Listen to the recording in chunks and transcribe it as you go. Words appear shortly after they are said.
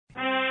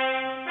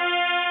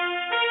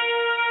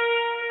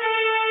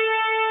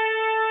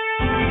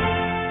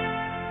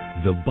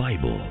The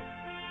Bible.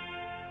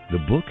 The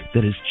book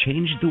that has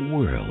changed the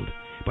world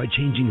by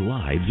changing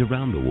lives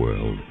around the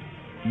world.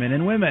 Men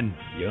and women,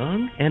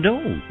 young and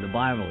old. The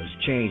Bible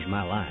has changed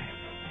my life.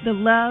 The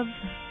love,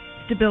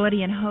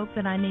 stability, and hope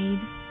that I need,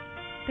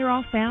 they're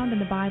all found in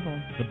the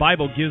Bible. The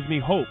Bible gives me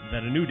hope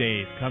that a new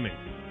day is coming.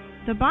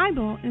 The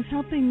Bible is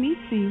helping me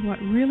see what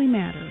really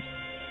matters.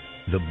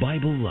 The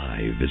Bible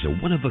Live is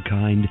a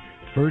one-of-a-kind,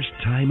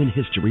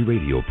 first-time-in-history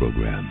radio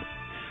program,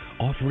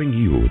 offering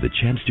you the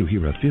chance to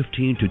hear a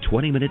 15 to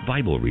 20-minute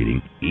Bible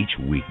reading each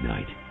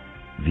weeknight.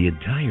 The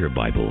entire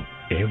Bible,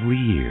 every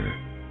year.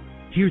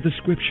 Hear the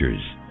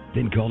scriptures,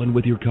 then call in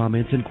with your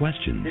comments and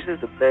questions. This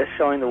is the best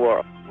show in the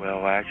world.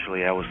 Well,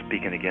 actually, I was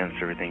speaking against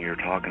everything you were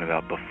talking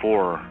about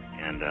before,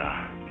 and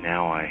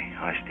now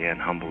I stand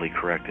humbly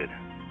corrected.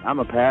 I'm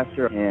a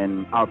pastor,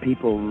 and our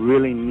people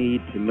really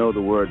need to know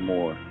the Word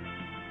more.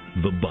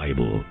 The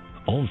Bible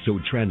also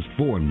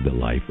transformed the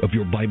life of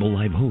your Bible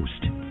Live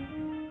host,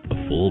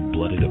 a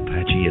full-blooded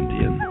Apache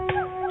Indian,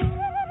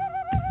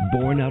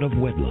 born out of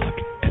wedlock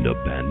and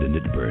abandoned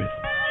at birth.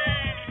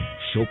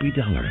 Soapy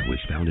Dollar was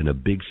found in a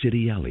big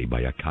city alley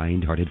by a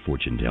kind-hearted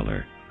fortune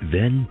teller,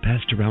 then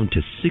passed around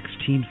to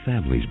 16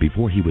 families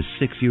before he was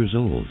 6 years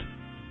old.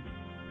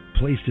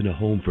 Placed in a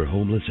home for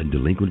homeless and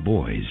delinquent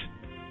boys,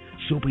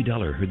 Soapy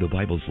Dollar heard the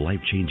Bible's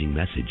life-changing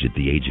message at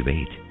the age of 8,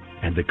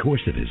 and the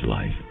course of his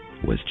life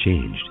was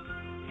changed.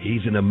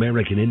 He's an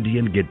American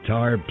Indian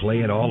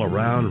guitar-playing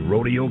all-around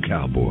rodeo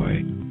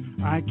cowboy.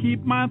 I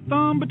keep my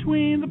thumb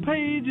between the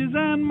pages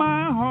and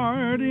my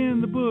heart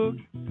in the book.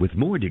 With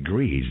more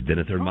degrees than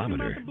a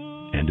thermometer,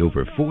 and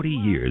over 40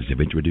 years of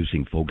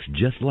introducing folks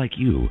just like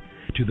you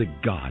to the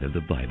God of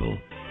the Bible,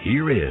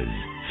 here is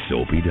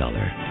Soapy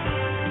Dollar.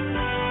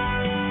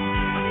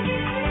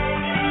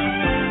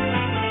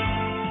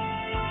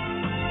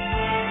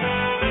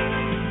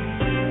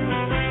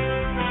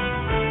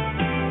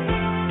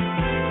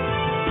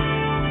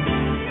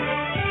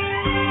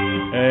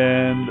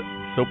 And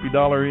Soapy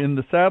Dollar in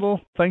the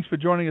saddle. Thanks for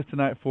joining us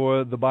tonight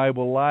for the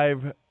Bible Live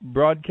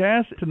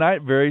broadcast.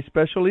 Tonight, very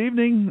special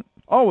evening.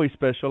 Always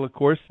special, of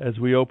course, as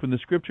we open the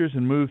Scriptures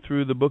and move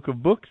through the book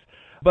of books.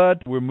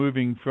 But we're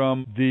moving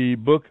from the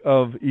book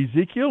of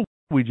Ezekiel.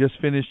 We just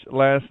finished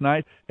last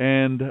night,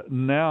 and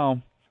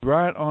now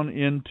right on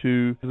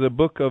into the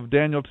book of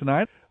Daniel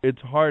tonight.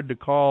 It's hard to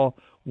call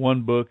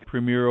one book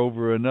premier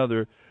over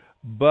another,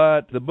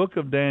 but the book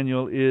of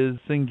Daniel is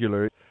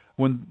singular.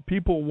 When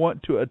people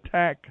want to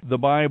attack the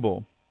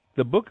Bible,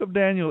 the book of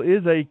Daniel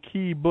is a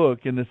key book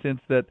in the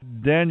sense that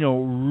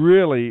Daniel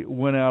really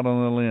went out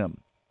on a limb.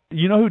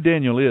 You know who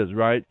Daniel is,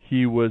 right?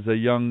 He was a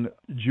young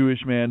Jewish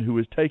man who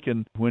was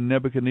taken when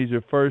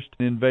Nebuchadnezzar first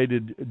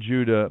invaded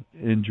Judah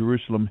in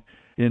Jerusalem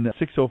in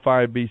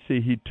 605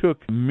 BC. He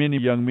took many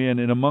young men,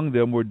 and among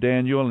them were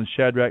Daniel and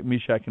Shadrach,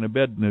 Meshach, and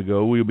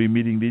Abednego. We'll be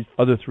meeting these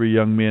other three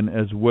young men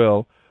as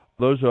well.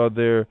 Those are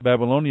their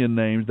Babylonian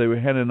names. They were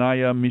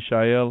Hananiah,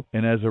 Mishael,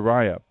 and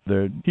Azariah,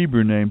 their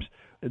Hebrew names.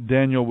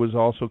 Daniel was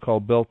also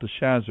called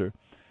Belteshazzar.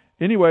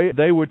 Anyway,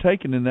 they were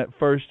taken in that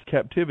first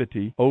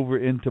captivity over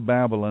into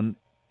Babylon.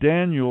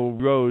 Daniel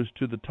rose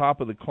to the top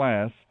of the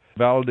class,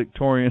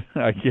 valedictorian,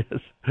 I guess,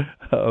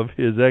 of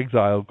his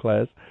exile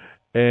class,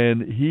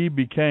 and he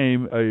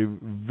became a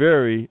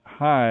very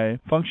high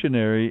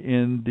functionary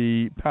in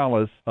the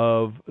palace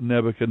of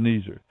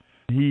Nebuchadnezzar.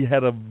 He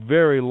had a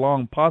very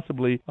long,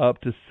 possibly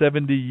up to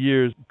 70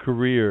 years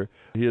career.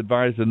 He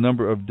advised a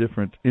number of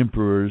different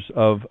emperors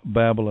of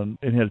Babylon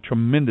and had a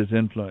tremendous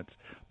influence.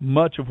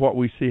 Much of what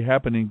we see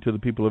happening to the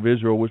people of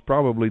Israel was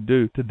probably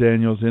due to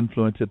Daniel's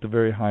influence at the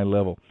very high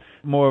level.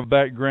 More of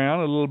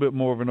background, a little bit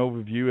more of an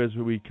overview as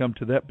we come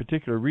to that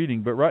particular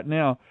reading. But right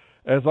now,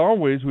 as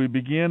always, we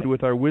begin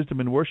with our Wisdom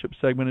and Worship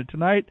segment. And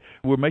tonight,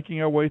 we're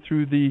making our way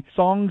through the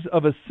Songs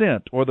of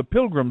Ascent, or the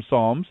Pilgrim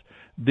Psalms.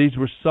 These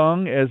were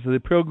sung as the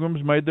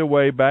pilgrims made their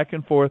way back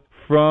and forth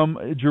from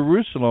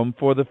Jerusalem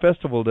for the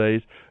festival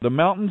days. The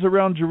mountains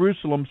around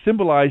Jerusalem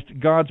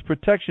symbolized God's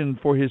protection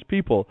for His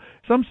people.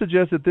 Some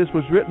suggest that this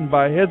was written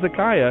by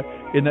Hezekiah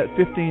in that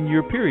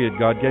 15-year period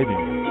God gave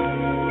him.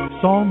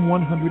 Psalm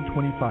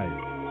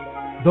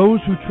 125. Those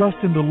who trust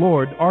in the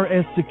Lord are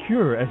as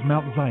secure as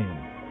Mount Zion.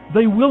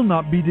 They will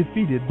not be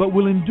defeated, but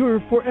will endure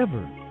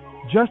forever.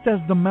 Just as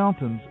the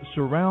mountains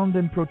surround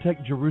and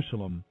protect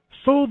Jerusalem,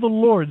 so the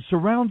Lord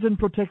surrounds and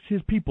protects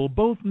His people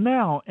both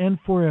now and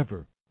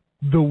forever.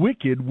 The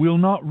wicked will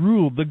not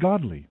rule the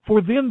godly,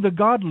 for then the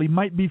godly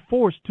might be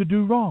forced to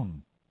do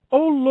wrong. O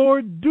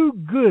Lord, do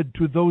good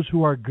to those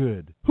who are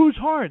good, whose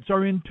hearts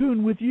are in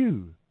tune with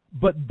You.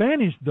 But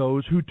banish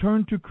those who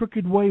turn to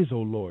crooked ways, O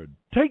Lord.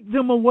 Take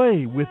them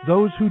away with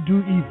those who do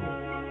evil,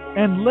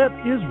 and let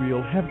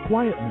Israel have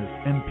quietness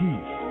and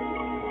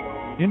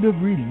peace. End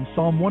of reading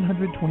Psalm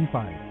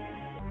 125.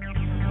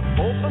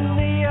 Open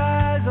the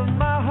eyes of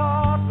my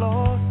heart,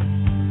 Lord.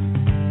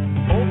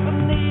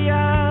 Open the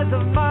eyes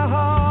of my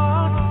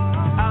heart.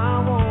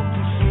 I want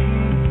to see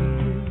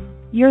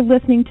You. You're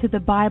listening to the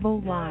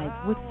Bible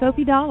Live with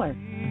Soapy Dollar.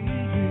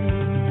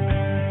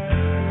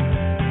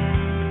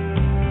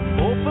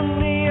 Open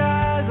the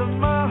eyes of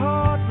my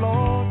heart, Lord.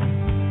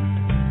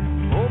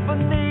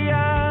 Open the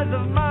eyes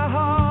of my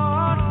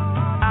heart.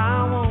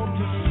 I want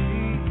to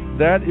see.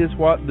 That is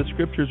what the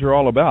Scriptures are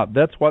all about.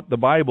 That's what the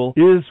Bible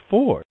is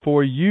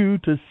for you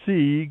to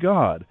see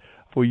God,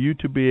 for you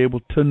to be able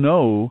to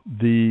know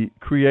the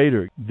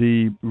Creator,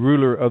 the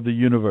ruler of the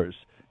universe.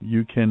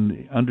 You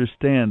can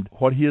understand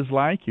what He is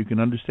like, you can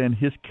understand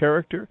His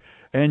character,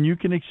 and you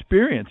can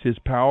experience His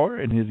power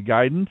and His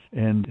guidance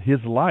and His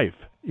life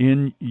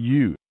in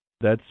you.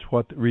 That's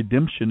what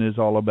redemption is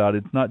all about.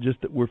 It's not just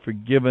that we're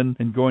forgiven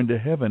and going to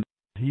heaven.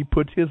 He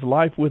puts His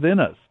life within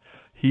us.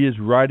 He is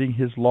writing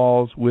His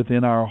laws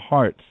within our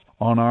hearts,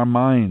 on our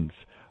minds.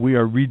 We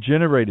are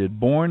regenerated,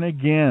 born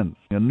again.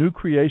 A new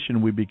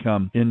creation we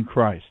become in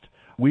Christ.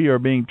 We are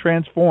being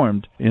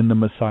transformed in the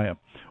Messiah.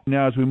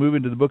 Now, as we move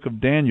into the book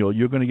of Daniel,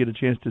 you're going to get a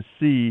chance to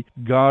see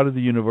God of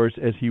the universe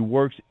as He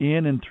works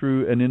in and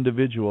through an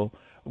individual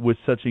with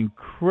such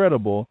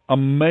incredible,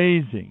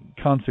 amazing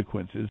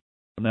consequences.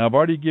 Now, I've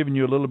already given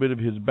you a little bit of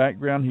his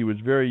background. He was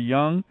very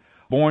young,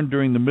 born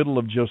during the middle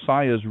of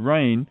Josiah's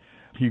reign.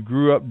 He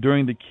grew up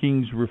during the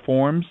king's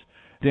reforms.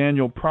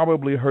 Daniel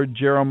probably heard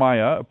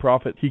Jeremiah, a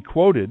prophet he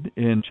quoted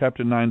in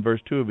chapter 9, verse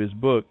 2 of his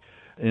book.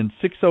 In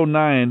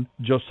 609,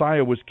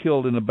 Josiah was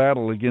killed in a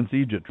battle against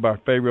Egypt by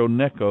Pharaoh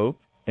Necho,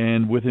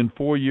 and within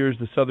 4 years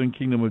the southern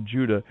kingdom of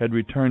Judah had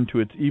returned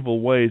to its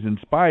evil ways in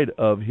spite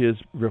of his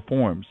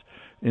reforms.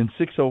 In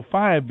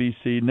 605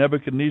 B.C.,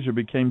 Nebuchadnezzar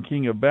became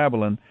king of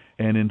Babylon,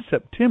 and in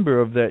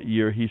September of that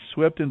year he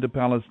swept into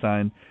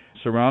Palestine,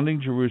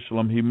 surrounding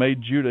Jerusalem. He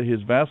made Judah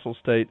his vassal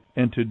state,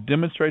 and to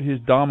demonstrate his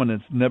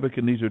dominance,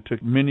 Nebuchadnezzar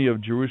took many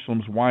of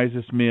Jerusalem's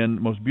wisest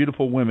men, most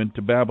beautiful women,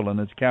 to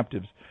Babylon as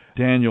captives.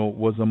 Daniel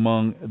was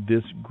among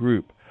this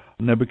group.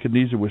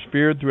 Nebuchadnezzar was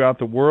feared throughout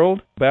the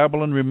world.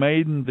 Babylon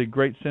remained the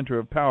great center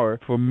of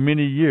power for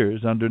many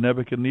years under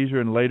Nebuchadnezzar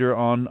and later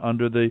on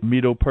under the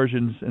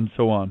Medo-Persians and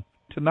so on.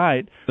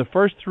 Tonight, the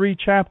first 3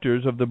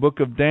 chapters of the book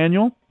of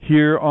Daniel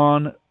here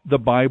on the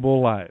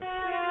Bible Live.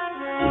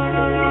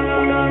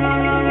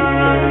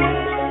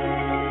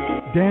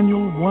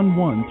 Daniel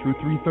 1:1 through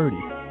 3:30.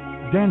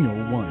 Daniel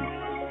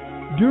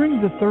 1.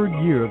 During the 3rd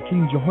year of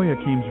King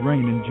Jehoiakim's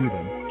reign in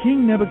Judah,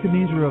 King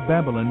Nebuchadnezzar of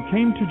Babylon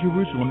came to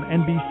Jerusalem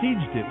and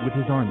besieged it with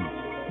his armies.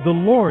 The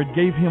Lord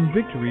gave him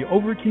victory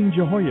over King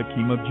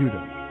Jehoiakim of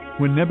Judah.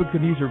 When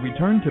Nebuchadnezzar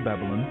returned to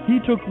Babylon, he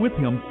took with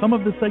him some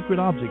of the sacred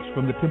objects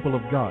from the temple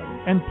of God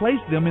and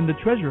placed them in the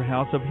treasure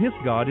house of his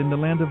God in the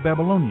land of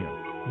Babylonia.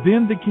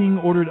 Then the king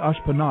ordered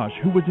Ashpenaz,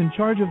 who was in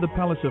charge of the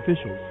palace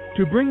officials,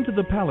 to bring to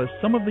the palace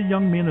some of the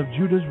young men of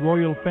Judah's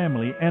royal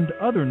family and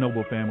other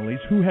noble families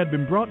who had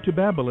been brought to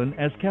Babylon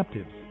as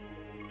captives.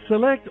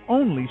 Select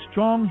only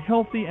strong,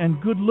 healthy,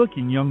 and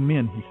good-looking young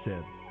men, he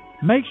said.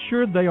 Make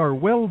sure they are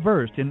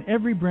well-versed in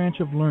every branch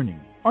of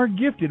learning, are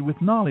gifted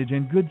with knowledge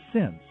and good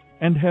sense,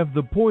 and have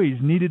the poise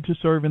needed to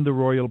serve in the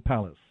royal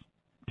palace.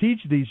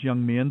 Teach these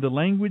young men the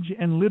language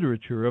and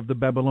literature of the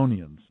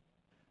Babylonians.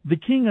 The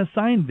king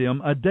assigned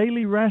them a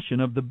daily ration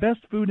of the best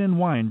food and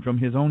wine from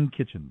his own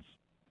kitchens.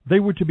 They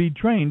were to be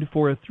trained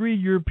for a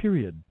 3-year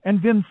period,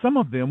 and then some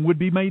of them would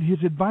be made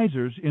his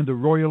advisors in the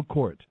royal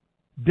court.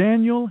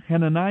 Daniel,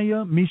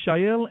 Hananiah,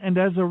 Mishael, and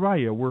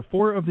Azariah were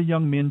 4 of the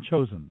young men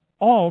chosen,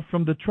 all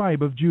from the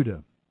tribe of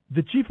Judah.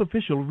 The chief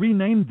official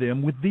renamed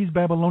them with these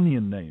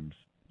Babylonian names.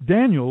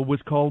 Daniel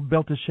was called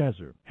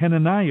Belteshazzar,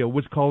 Hananiah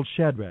was called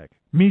Shadrach,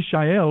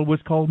 Mishael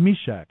was called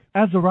Meshach,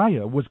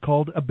 Azariah was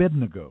called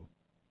Abednego.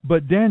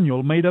 But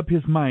Daniel made up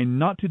his mind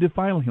not to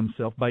defile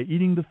himself by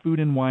eating the food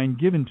and wine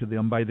given to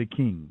them by the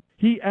king.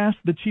 He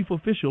asked the chief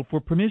official for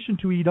permission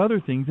to eat other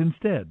things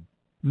instead.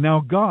 Now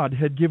God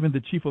had given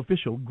the chief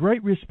official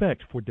great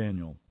respect for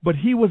Daniel, but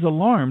he was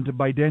alarmed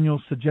by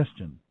Daniel's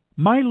suggestion.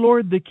 "My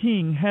lord the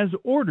king has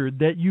ordered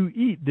that you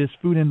eat this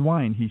food and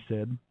wine," he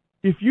said.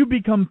 "If you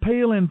become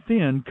pale and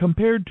thin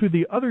compared to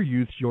the other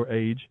youths your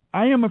age,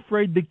 I am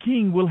afraid the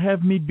king will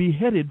have me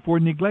beheaded for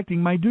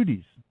neglecting my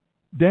duties."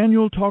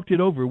 Daniel talked it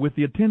over with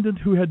the attendant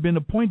who had been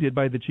appointed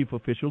by the chief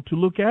official to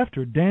look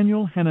after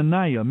Daniel,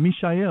 Hananiah,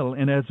 Mishael,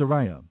 and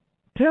Azariah.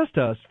 "Test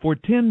us for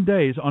 10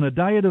 days on a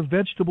diet of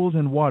vegetables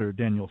and water,"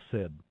 Daniel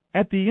said.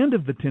 "At the end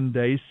of the 10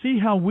 days, see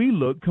how we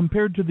look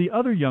compared to the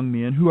other young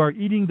men who are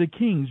eating the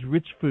king's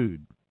rich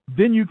food.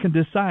 Then you can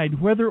decide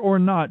whether or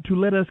not to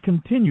let us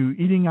continue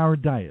eating our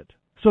diet."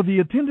 So the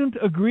attendant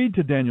agreed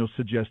to Daniel's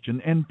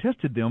suggestion and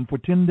tested them for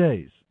 10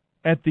 days.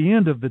 At the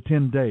end of the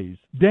 10 days,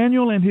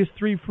 Daniel and his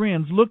 3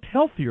 friends looked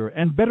healthier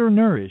and better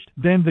nourished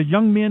than the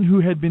young men who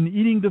had been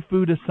eating the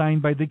food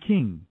assigned by the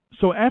king.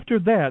 So after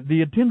that,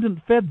 the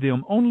attendant fed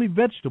them only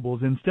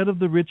vegetables instead of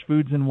the rich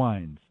foods and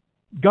wines.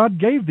 God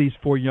gave these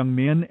 4 young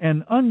men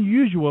an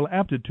unusual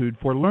aptitude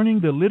for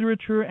learning the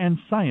literature and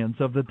science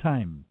of the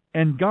time.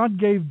 And God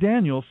gave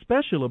Daniel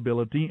special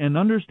ability in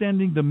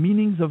understanding the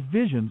meanings of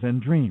visions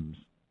and dreams.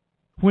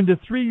 When the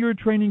 3-year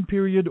training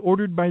period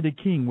ordered by the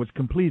king was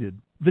completed,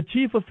 the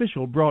chief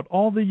official brought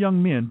all the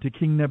young men to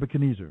King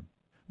Nebuchadnezzar.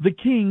 The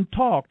king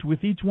talked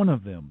with each one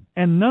of them,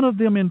 and none of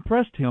them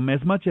impressed him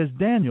as much as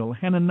Daniel,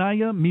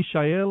 Hananiah,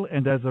 Mishael,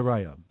 and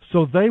Azariah.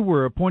 So they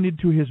were appointed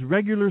to his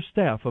regular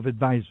staff of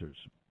advisors.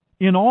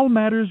 In all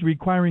matters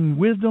requiring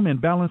wisdom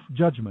and balanced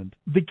judgment,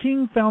 the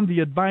king found the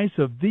advice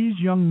of these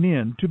young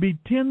men to be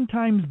 10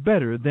 times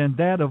better than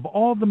that of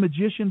all the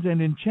magicians and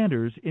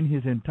enchanters in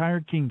his entire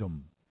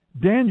kingdom.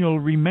 Daniel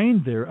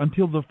remained there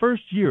until the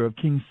first year of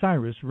King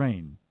Cyrus'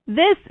 reign.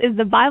 This is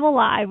the Bible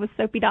Live with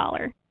Soapy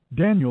Dollar.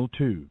 Daniel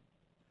 2.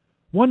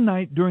 One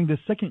night during the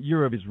 2nd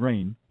year of his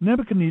reign,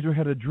 Nebuchadnezzar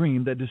had a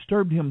dream that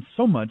disturbed him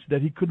so much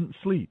that he couldn't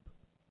sleep.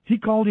 He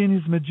called in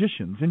his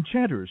magicians,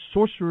 enchanters,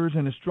 sorcerers,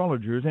 and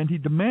astrologers, and he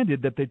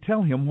demanded that they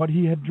tell him what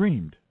he had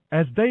dreamed.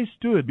 As they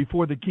stood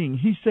before the king,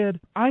 he said,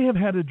 "I have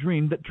had a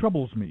dream that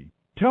troubles me.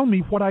 Tell me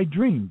what I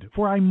dreamed,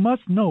 for I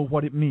must know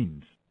what it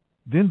means."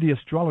 Then the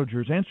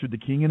astrologers answered the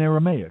king in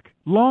Aramaic,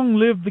 "Long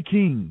live the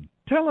king!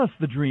 Tell us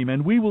the dream,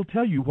 and we will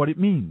tell you what it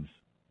means."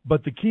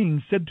 But the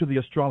king said to the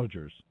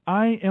astrologers,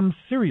 "I am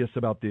serious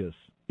about this.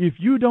 If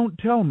you don't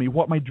tell me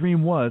what my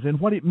dream was and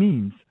what it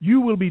means,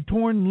 you will be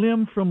torn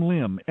limb from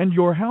limb, and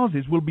your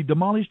houses will be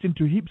demolished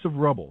into heaps of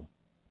rubble.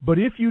 But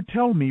if you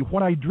tell me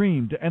what I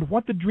dreamed and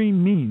what the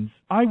dream means,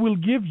 I will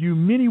give you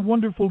many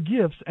wonderful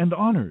gifts and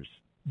honors.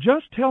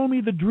 Just tell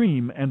me the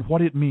dream and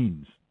what it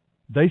means."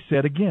 They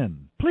said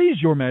again,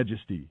 "Please, your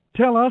majesty,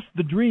 tell us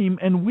the dream,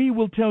 and we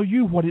will tell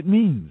you what it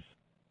means."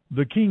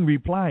 The king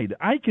replied,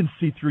 "I can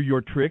see through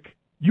your trick.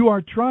 You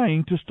are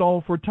trying to stall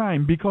for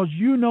time because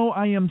you know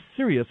I am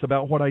serious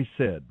about what I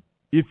said.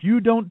 If you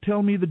don't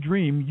tell me the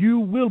dream, you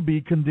will be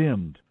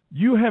condemned.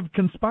 You have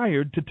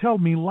conspired to tell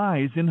me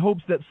lies in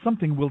hopes that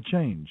something will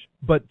change.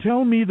 But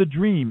tell me the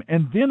dream,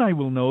 and then I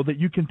will know that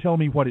you can tell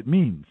me what it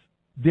means."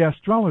 The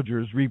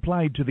astrologers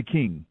replied to the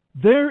king,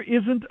 "There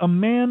isn't a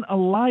man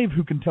alive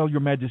who can tell your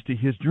majesty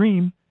his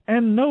dream,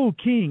 and no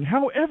king,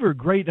 however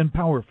great and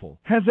powerful,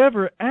 has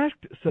ever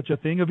asked such a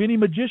thing of any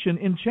magician,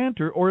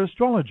 enchanter, or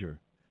astrologer.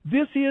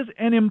 This is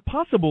an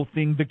impossible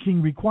thing the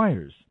king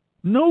requires.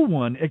 No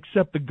one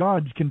except the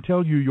gods can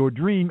tell you your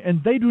dream,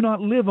 and they do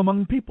not live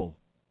among people."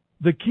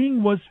 The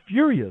king was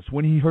furious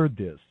when he heard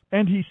this,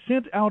 and he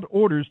sent out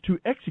orders to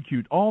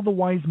execute all the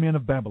wise men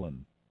of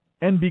Babylon.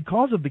 And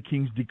because of the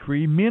king's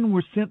decree, men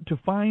were sent to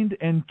find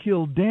and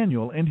kill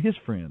Daniel and his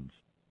friends.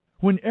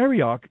 When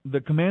Arioch,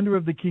 the commander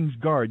of the king's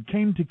guard,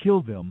 came to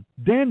kill them,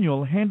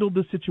 Daniel handled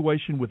the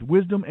situation with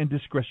wisdom and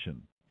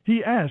discretion.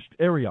 He asked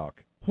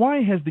Arioch,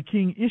 "Why has the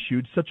king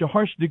issued such a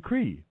harsh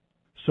decree?"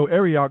 So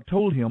Arioch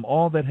told him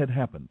all that had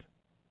happened.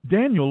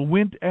 Daniel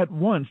went at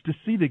once to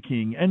see the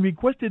king and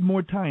requested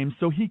more time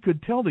so he could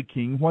tell the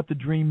king what the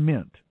dream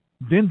meant.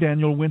 Then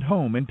Daniel went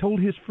home and told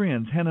his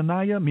friends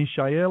Hananiah,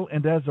 Mishael,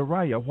 and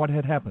Azariah what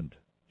had happened.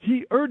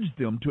 He urged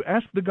them to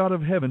ask the God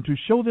of heaven to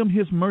show them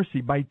his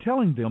mercy by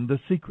telling them the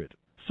secret,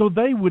 so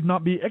they would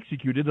not be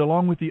executed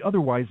along with the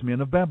other wise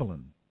men of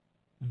Babylon.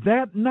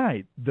 That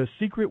night the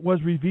secret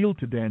was revealed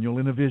to Daniel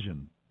in a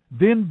vision.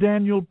 Then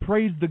Daniel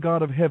praised the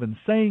God of heaven,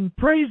 saying,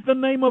 "Praise the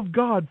name of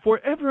God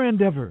forever and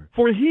ever,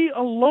 for he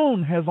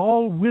alone has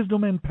all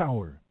wisdom and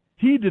power.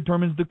 He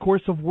determines the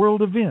course of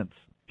world events.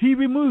 He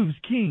removes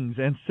kings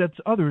and sets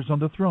others on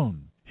the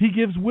throne. He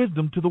gives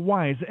wisdom to the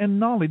wise and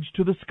knowledge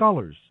to the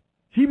scholars.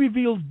 He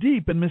reveals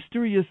deep and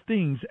mysterious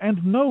things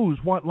and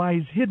knows what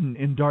lies hidden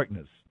in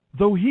darkness,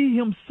 though he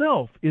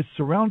himself is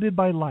surrounded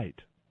by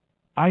light.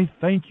 I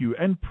thank you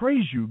and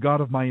praise you,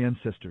 God of my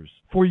ancestors,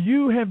 for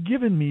you have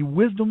given me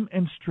wisdom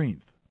and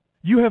strength.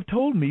 You have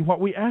told me what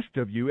we asked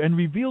of you and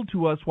revealed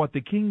to us what the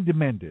king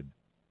demanded."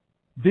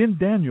 Then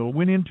Daniel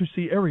went in to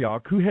see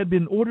Arioch, who had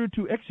been ordered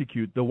to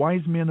execute the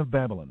wise men of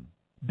Babylon.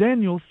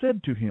 Daniel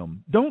said to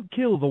him, "Don't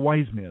kill the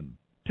wise men.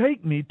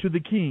 Take me to the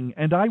king,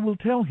 and I will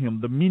tell him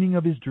the meaning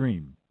of his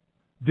dream."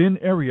 Then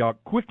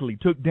Arioch quickly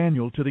took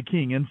Daniel to the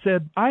king and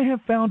said, "I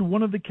have found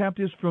one of the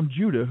captives from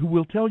Judah who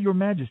will tell your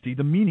majesty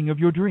the meaning of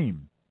your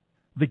dream."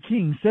 The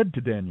king said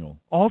to Daniel,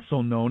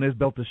 also known as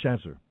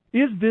Belteshazzar,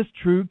 "Is this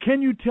true?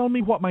 Can you tell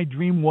me what my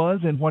dream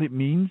was and what it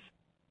means?"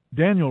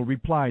 Daniel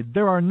replied,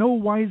 "There are no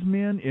wise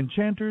men,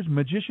 enchanters,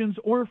 magicians,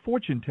 or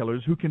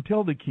fortune-tellers who can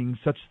tell the king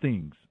such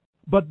things.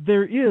 But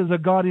there is a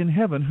God in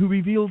heaven who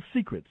reveals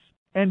secrets,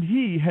 and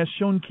he has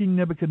shown King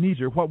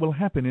Nebuchadnezzar what will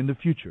happen in the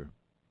future.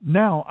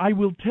 Now I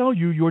will tell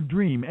you your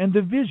dream and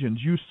the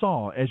visions you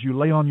saw as you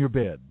lay on your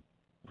bed.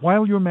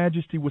 While your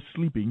majesty was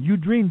sleeping, you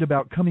dreamed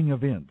about coming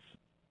events.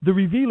 The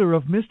revealer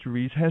of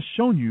mysteries has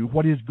shown you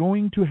what is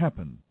going to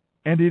happen.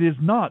 And it is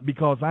not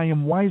because I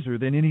am wiser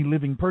than any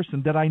living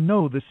person that I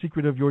know the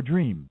secret of your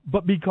dream,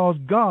 but because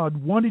God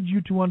wanted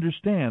you to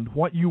understand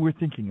what you were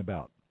thinking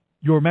about.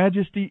 Your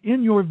majesty,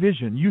 in your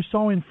vision you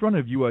saw in front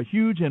of you a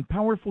huge and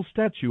powerful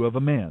statue of a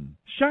man,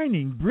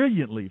 shining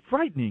brilliantly,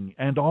 frightening,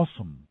 and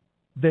awesome.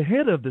 The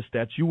head of the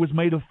statue was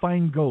made of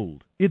fine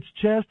gold. Its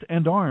chest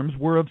and arms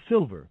were of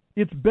silver.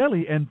 Its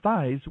belly and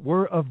thighs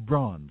were of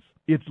bronze.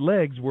 Its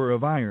legs were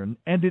of iron,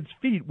 and its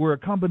feet were a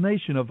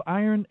combination of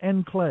iron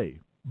and clay.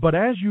 But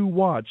as you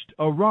watched,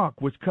 a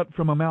rock was cut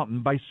from a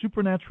mountain by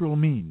supernatural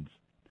means.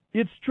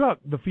 It struck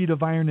the feet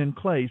of iron and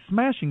clay,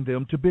 smashing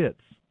them to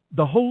bits.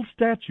 The whole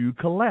statue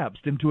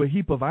collapsed into a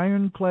heap of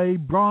iron, clay,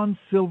 bronze,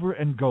 silver,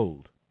 and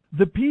gold.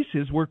 The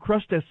pieces were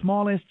crushed as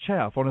small as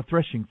chaff on a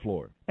threshing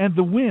floor, and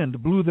the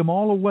wind blew them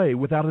all away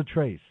without a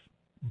trace.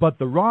 But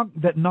the rock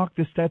that knocked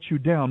the statue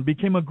down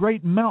became a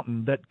great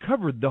mountain that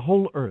covered the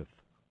whole earth.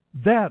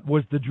 That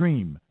was the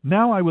dream.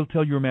 Now I will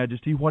tell your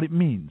majesty what it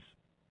means.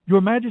 Your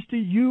majesty,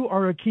 you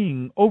are a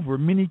king over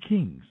many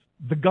kings.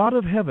 The God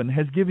of heaven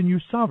has given you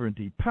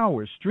sovereignty,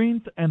 power,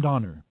 strength, and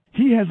honor.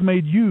 He has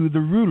made you the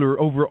ruler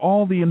over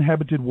all the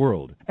inhabited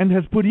world, and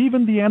has put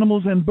even the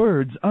animals and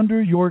birds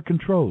under your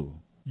control.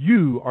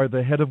 You are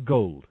the head of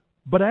gold.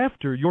 But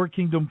after your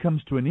kingdom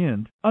comes to an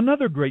end,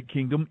 another great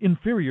kingdom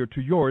inferior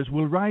to yours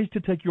will rise to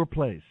take your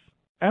place.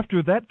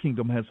 After that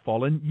kingdom has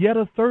fallen, yet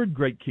a third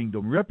great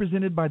kingdom,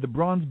 represented by the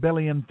bronze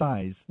belly and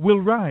thighs,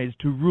 will rise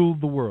to rule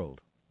the world.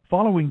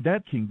 Following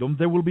that kingdom,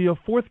 there will be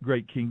a fourth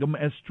great kingdom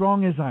as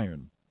strong as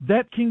iron.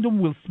 That kingdom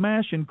will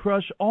smash and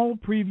crush all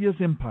previous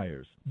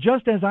empires,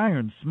 just as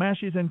iron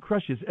smashes and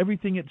crushes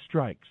everything it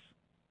strikes.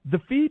 The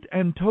feet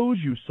and toes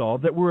you saw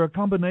that were a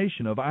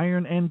combination of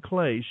iron and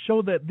clay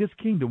show that this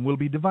kingdom will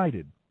be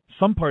divided.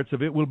 Some parts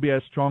of it will be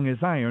as strong as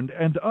iron,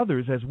 and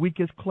others as weak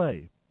as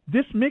clay.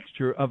 This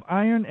mixture of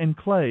iron and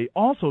clay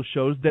also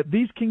shows that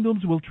these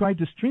kingdoms will try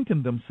to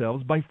strengthen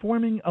themselves by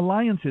forming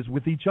alliances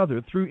with each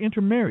other through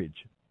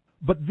intermarriage.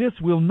 But this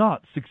will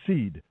not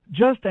succeed,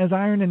 just as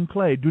iron and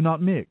clay do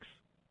not mix.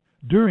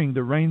 During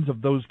the reigns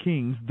of those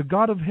kings, the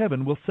God of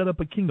heaven will set up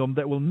a kingdom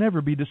that will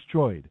never be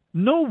destroyed.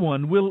 No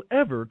one will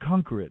ever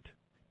conquer it.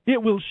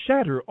 It will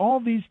shatter all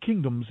these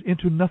kingdoms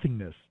into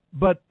nothingness,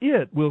 but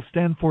it will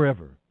stand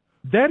forever.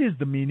 That is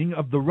the meaning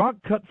of the rock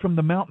cut from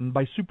the mountain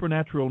by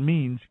supernatural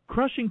means,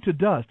 crushing to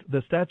dust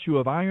the statue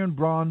of iron,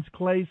 bronze,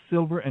 clay,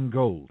 silver, and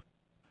gold.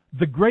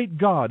 The great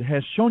God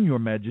has shown your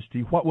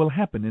majesty what will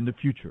happen in the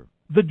future.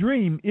 The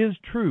dream is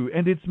true,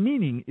 and its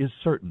meaning is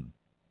certain.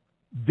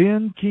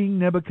 Then King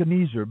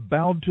Nebuchadnezzar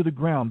bowed to the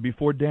ground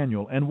before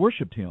Daniel and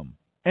worshipped him.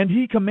 And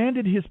he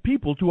commanded his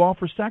people to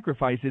offer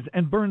sacrifices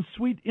and burn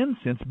sweet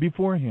incense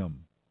before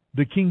him.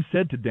 The king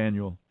said to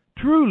Daniel,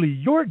 "Truly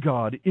your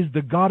God is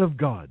the God of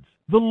gods,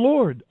 the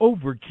Lord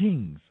over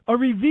kings, a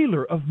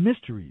revealer of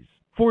mysteries,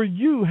 for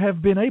you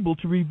have been able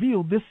to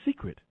reveal this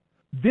secret."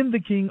 Then the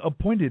king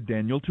appointed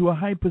Daniel to a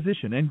high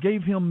position and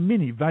gave him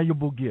many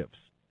valuable gifts.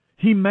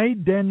 He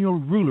made Daniel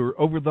ruler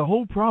over the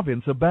whole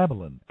province of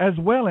Babylon, as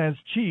well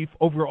as chief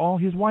over all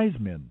his wise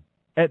men.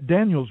 At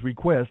Daniel's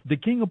request, the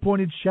king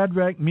appointed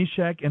Shadrach,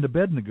 Meshach, and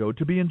Abednego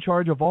to be in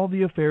charge of all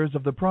the affairs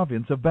of the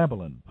province of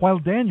Babylon, while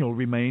Daniel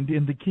remained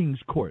in the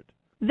king's court.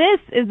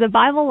 This is the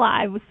Bible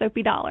Live with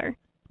Soapy Dollar.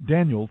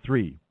 Daniel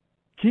 3.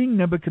 King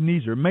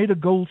Nebuchadnezzar made a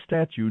gold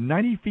statue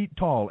 90 feet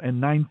tall and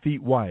 9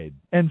 feet wide,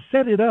 and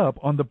set it up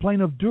on the plain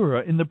of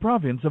Dura in the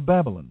province of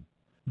Babylon.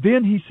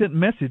 Then he sent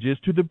messages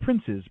to the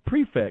princes,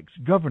 prefects,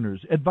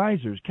 governors,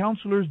 advisors,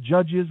 counselors,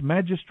 judges,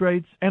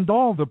 magistrates, and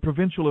all the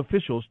provincial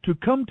officials to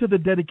come to the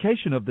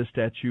dedication of the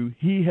statue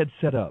he had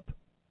set up.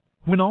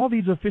 When all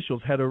these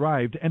officials had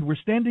arrived and were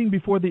standing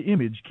before the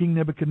image King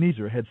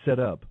Nebuchadnezzar had set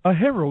up, a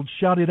herald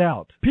shouted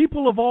out,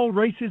 "People of all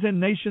races and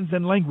nations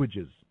and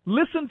languages,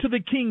 listen to the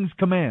king's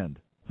command.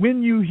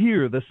 When you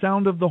hear the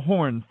sound of the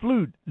horn,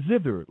 flute,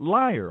 zither,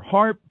 lyre,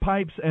 harp,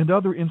 pipes, and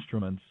other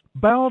instruments,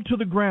 bow to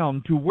the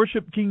ground to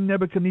worship King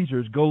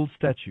Nebuchadnezzar's gold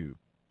statue.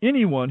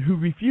 Anyone who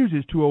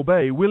refuses to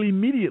obey will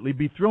immediately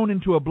be thrown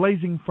into a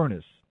blazing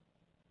furnace."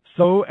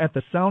 So, at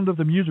the sound of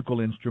the musical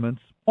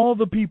instruments, all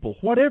the people,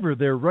 whatever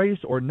their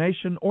race or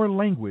nation or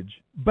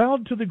language,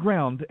 bowed to the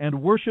ground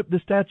and worshipped the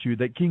statue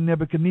that King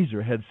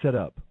Nebuchadnezzar had set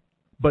up.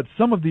 But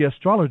some of the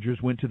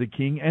astrologers went to the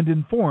king and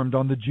informed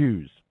on the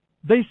Jews.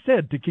 They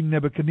said to King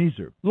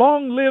Nebuchadnezzar,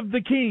 "Long live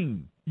the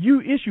king!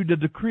 You issued a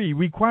decree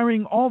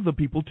requiring all the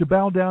people to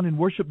bow down and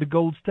worship the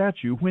gold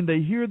statue when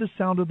they hear the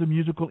sound of the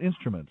musical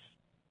instruments.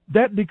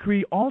 That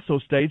decree also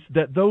states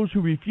that those who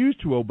refuse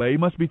to obey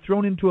must be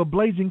thrown into a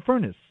blazing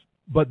furnace.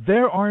 But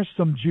there are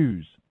some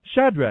Jews,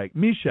 Shadrach,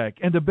 Meshach,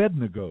 and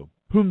Abednego,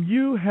 whom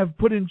you have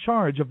put in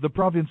charge of the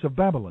province of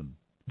Babylon.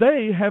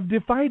 They have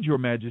defied your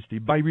majesty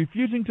by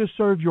refusing to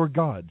serve your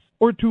gods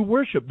or to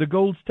worship the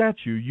gold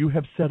statue you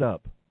have set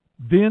up."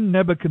 Then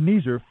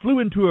Nebuchadnezzar flew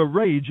into a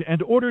rage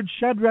and ordered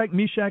Shadrach,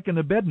 Meshach, and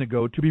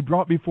Abednego to be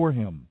brought before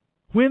him.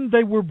 When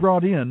they were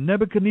brought in,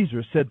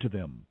 Nebuchadnezzar said to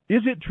them,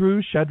 "Is it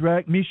true,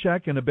 Shadrach,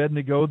 Meshach, and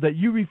Abednego, that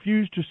you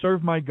refuse to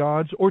serve my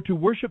gods or to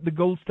worship the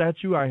gold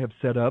statue I have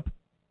set up?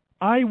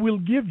 I will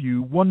give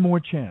you one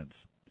more chance.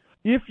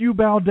 If you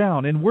bow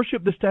down and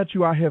worship the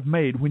statue I have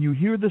made when you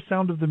hear the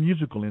sound of the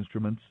musical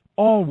instruments,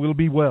 all will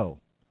be well.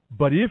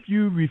 But if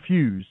you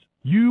refuse,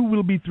 you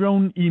will be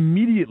thrown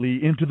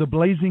immediately into the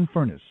blazing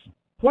furnace.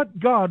 What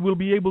God will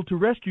be able to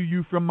rescue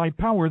you from my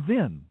power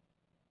then?"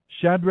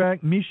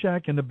 Shadrach,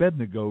 Meshach, and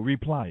Abednego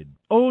replied,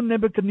 "O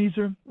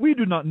Nebuchadnezzar, we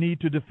do not need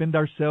to defend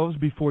ourselves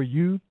before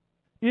you.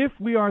 If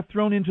we are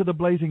thrown into the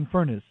blazing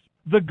furnace,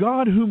 the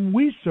God whom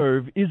we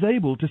serve is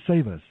able to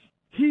save us.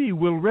 He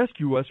will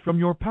rescue us from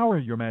your power,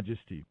 your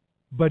majesty.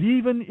 But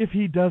even if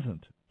he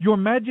doesn't, your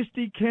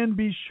majesty can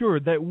be sure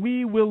that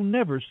we will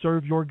never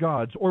serve your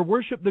gods or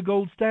worship the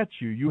gold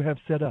statue you have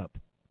set up."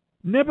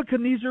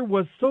 Nebuchadnezzar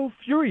was so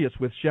furious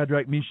with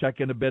Shadrach, Meshach,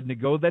 and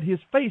Abednego that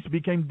his face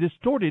became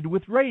distorted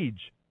with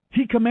rage.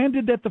 He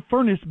commanded that the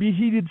furnace be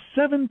heated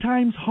 7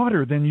 times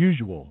hotter than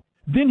usual.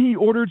 Then he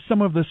ordered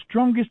some of the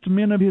strongest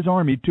men of his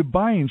army to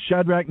bind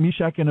Shadrach,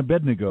 Meshach, and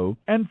Abednego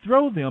and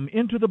throw them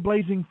into the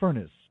blazing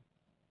furnace.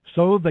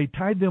 So they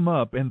tied them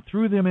up and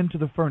threw them into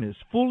the furnace,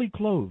 fully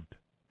clothed.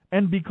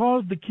 And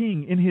because the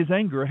king, in his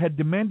anger, had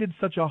demanded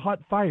such a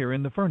hot fire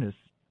in the furnace,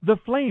 the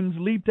flames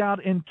leaped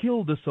out and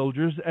killed the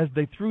soldiers as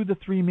they threw the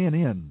 3 men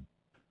in.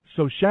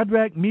 So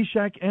Shadrach,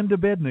 Meshach, and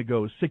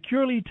Abednego,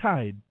 securely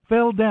tied,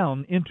 fell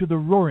down into the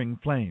roaring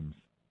flames.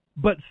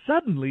 But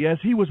suddenly, as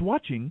he was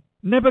watching,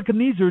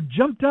 Nebuchadnezzar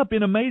jumped up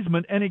in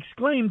amazement and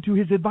exclaimed to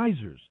his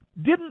advisors,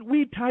 "Didn't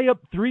we tie up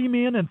 3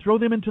 men and throw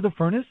them into the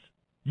furnace?"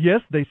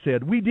 "Yes," they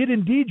said, "we did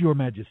indeed, your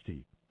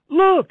majesty."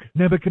 "Look,"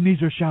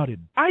 Nebuchadnezzar shouted,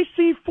 "I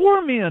see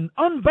 4 men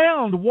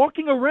unbound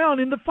walking around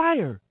in the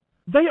fire.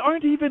 They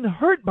aren't even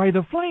hurt by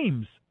the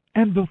flames,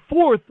 and the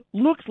 4th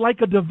looks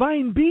like a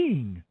divine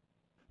being."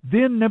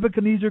 Then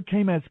Nebuchadnezzar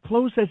came as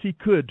close as he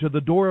could to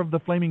the door of the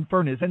flaming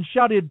furnace and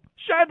shouted,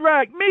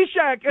 "Shadrach,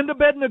 Meshach, and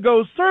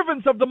Abednego,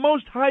 servants of the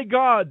Most High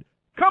God,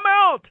 come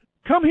out!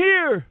 Come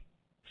here!"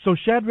 So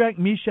Shadrach,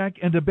 Meshach,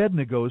 and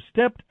Abednego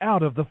stepped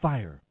out of the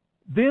fire.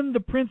 Then the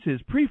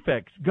princes,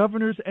 prefects,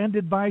 governors, and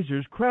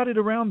advisors crowded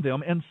around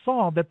them and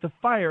saw that the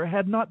fire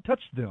had not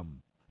touched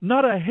them.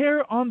 Not a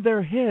hair on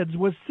their heads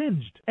was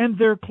singed, and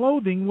their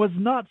clothing was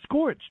not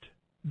scorched.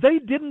 They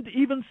didn't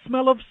even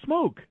smell of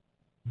smoke.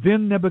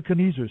 Then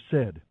Nebuchadnezzar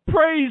said,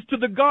 "Praise to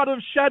the God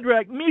of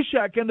Shadrach,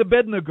 Meshach, and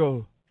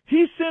Abednego!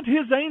 He sent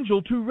his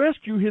angel to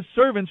rescue his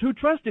servants who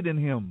trusted in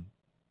him.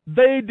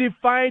 They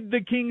defied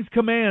the king's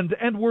command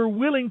and were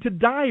willing to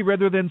die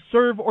rather than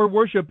serve or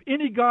worship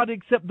any god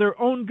except their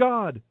own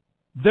God.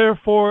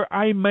 Therefore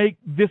I make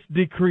this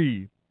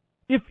decree.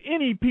 If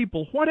any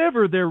people,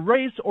 whatever their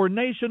race or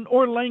nation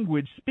or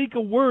language, speak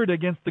a word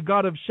against the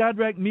God of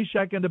Shadrach,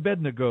 Meshach, and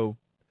Abednego,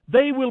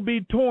 they will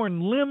be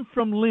torn limb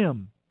from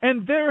limb,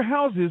 and their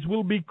houses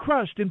will be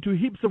crushed into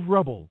heaps of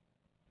rubble.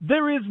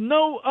 There is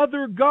no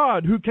other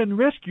God who can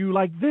rescue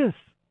like this."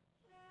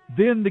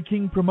 Then the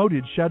king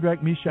promoted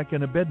Shadrach, Meshach,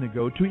 and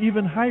Abednego to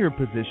even higher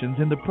positions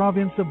in the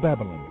province of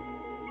Babylon.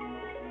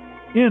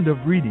 End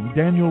of reading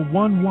Daniel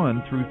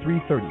 1:1 through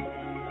 3:30.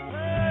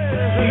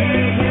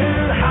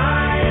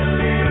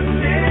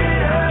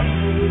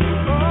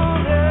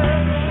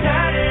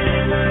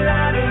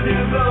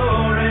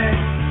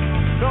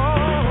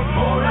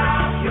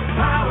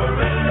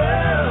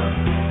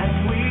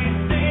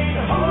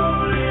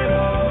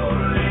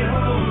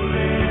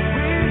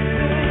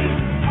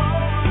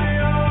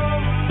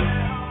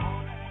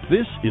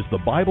 This is the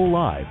Bible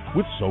Live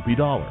with Soapy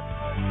Dollar.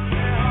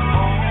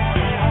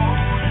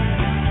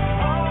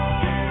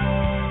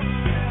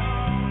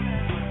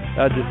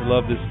 I just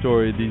love this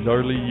story. These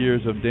early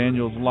years of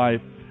Daniel's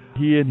life,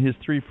 he and his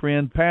 3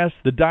 friends passed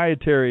the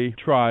dietary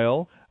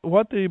trial.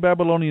 What the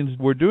Babylonians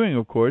were doing,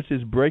 of course,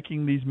 is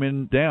breaking these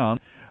men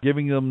down,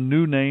 giving them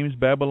new names,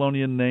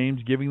 Babylonian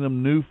names, giving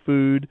them new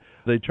food.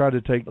 They tried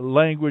to take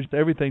language,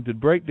 everything to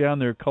break down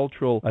their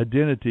cultural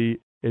identity.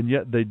 And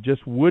yet they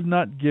just would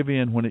not give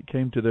in when it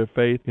came to their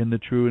faith in the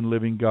true and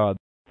living God.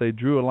 They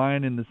drew a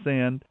line in the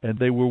sand, and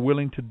they were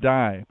willing to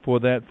die for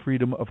that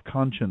freedom of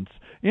conscience.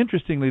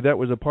 Interestingly, that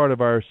was a part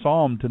of our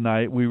psalm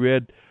tonight. We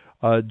read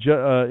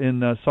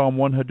in Psalm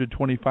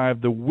 125,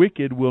 "The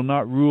wicked will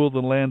not rule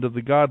the land of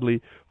the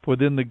godly, for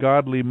then the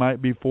godly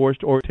might be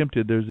forced or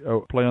tempted," there's a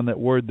play on that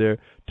word there,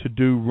 "to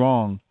do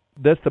wrong."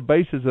 That's the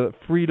basis of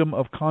freedom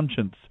of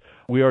conscience.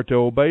 We are to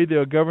obey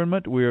their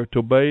government. We are to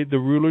obey the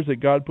rulers that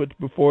God puts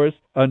before us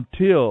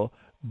until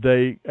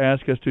they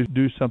ask us to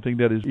do something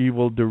that is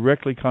evil,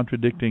 directly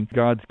contradicting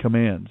God's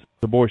commands.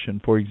 Abortion,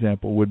 for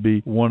example, would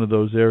be one of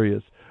those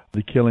areas,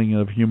 the killing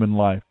of human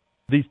life.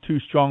 These 2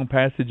 strong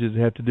passages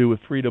have to do with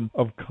freedom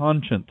of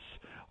conscience.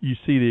 You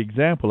see the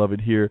example of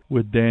it here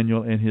with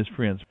Daniel and his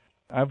friends.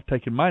 I've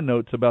taken my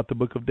notes about the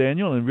book of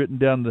Daniel and written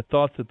down the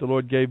thoughts that the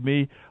Lord gave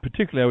me.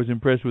 Particularly, I was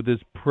impressed with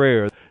this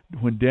prayer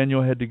when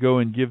Daniel had to go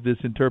and give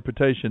this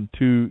interpretation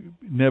to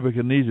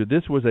Nebuchadnezzar.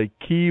 This was a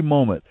key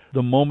moment,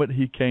 the moment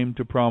he came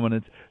to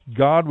prominence.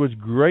 God was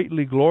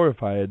greatly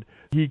glorified.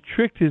 He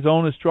tricked his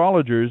own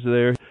astrologers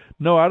there.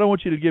 "No, I don't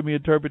want you to give me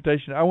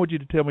interpretation. I want you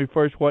to tell me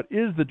first what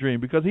is the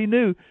dream," because he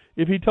knew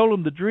if he told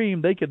them the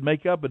dream, they could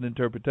make up an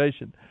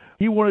interpretation.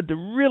 He wanted to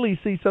really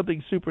see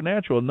something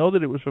supernatural and know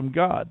that it was from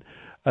God.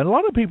 And a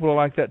lot of people are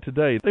like that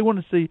today. They want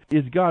to see,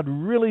 is God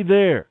really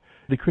there?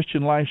 The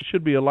Christian life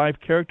should be a life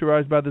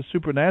characterized by the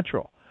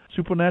supernatural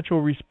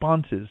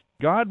responses.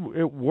 God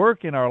at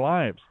work in our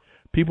lives.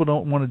 People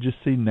don't want to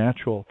just see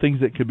natural things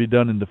that could be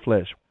done in the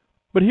flesh.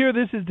 But here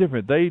this is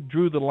different. They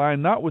drew the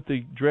line not with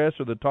the dress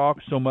or the talk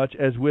so much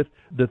as with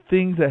the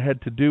things that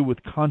had to do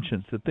with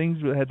conscience, the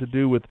things that had to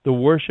do with the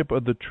worship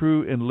of the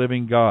true and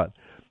living God.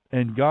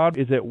 And God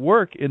is at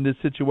work in this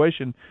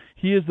situation.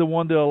 He is the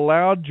one that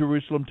allowed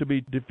Jerusalem to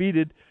be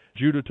defeated,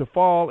 Judah to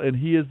fall, and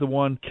He is the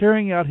one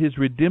carrying out His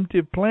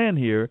redemptive plan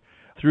here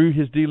through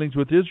His dealings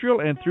with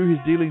Israel and through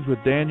His dealings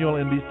with Daniel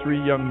and these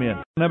 3 young men.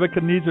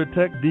 Nebuchadnezzar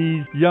took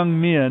these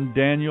young men,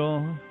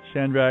 Daniel,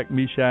 Shadrach,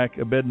 Meshach,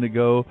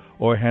 Abednego,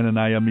 or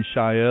Hananiah,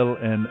 Mishael,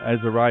 and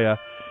Azariah,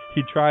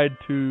 he tried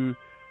to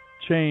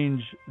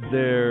change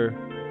their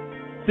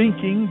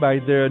thinking by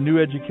their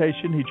new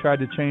education. He tried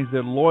to change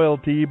their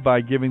loyalty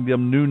by giving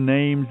them new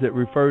names that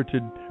refer to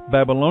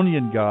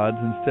Babylonian gods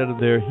instead of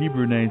their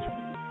Hebrew names.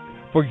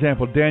 For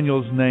example,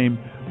 Daniel's name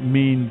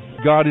means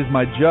God is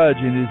my judge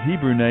in his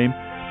Hebrew name,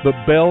 but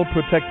Bel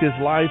protect his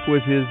life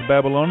was his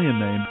Babylonian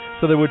name.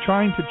 So they were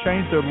trying to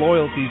change their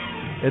loyalties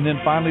and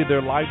then finally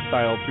their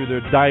lifestyle through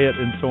their diet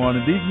and so on.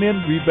 And these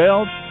men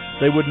rebelled.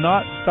 They would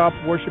not stop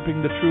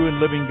worshiping the true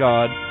and living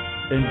God.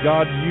 And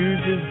God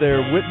uses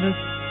their witness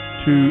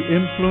to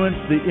influence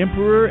the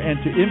emperor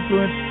and to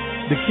influence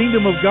the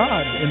kingdom of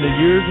God in the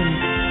years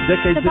and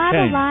decades that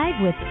came. The Bible Live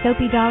with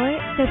Soapy Dollar.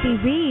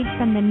 Soapy reads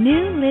from the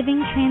New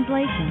Living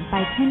Translation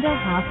by Tyndale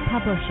House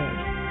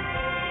Publishers.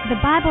 The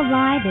Bible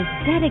Live is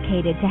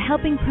dedicated to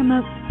helping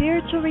promote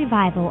spiritual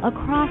revival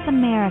across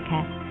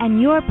America, and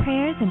your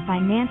prayers and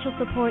financial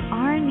support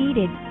are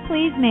needed.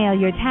 Please mail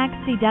your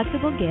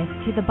tax-deductible gift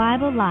to the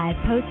Bible Live,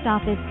 Post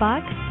Office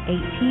Box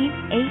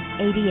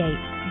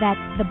 18888.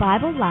 That's the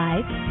Bible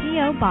Live,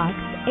 P.O. Box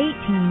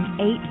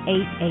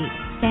 18888,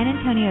 San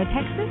Antonio,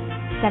 Texas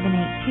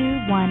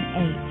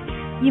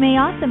 78218. You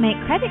may also make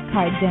credit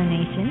card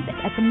donations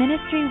at the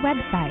ministry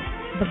website,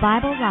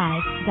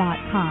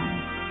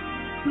 thebiblelive.com.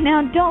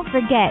 Now don't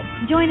forget,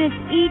 join us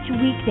each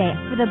weekday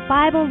for the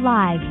Bible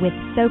Live with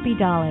Soapy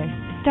Dollar.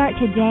 Start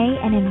today,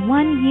 and in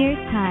 1 year's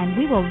time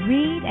we will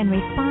read and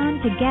respond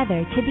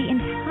together to the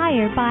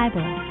entire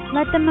Bible.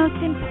 Let the most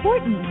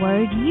important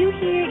word you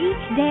hear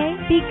each day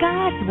be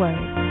God's Word.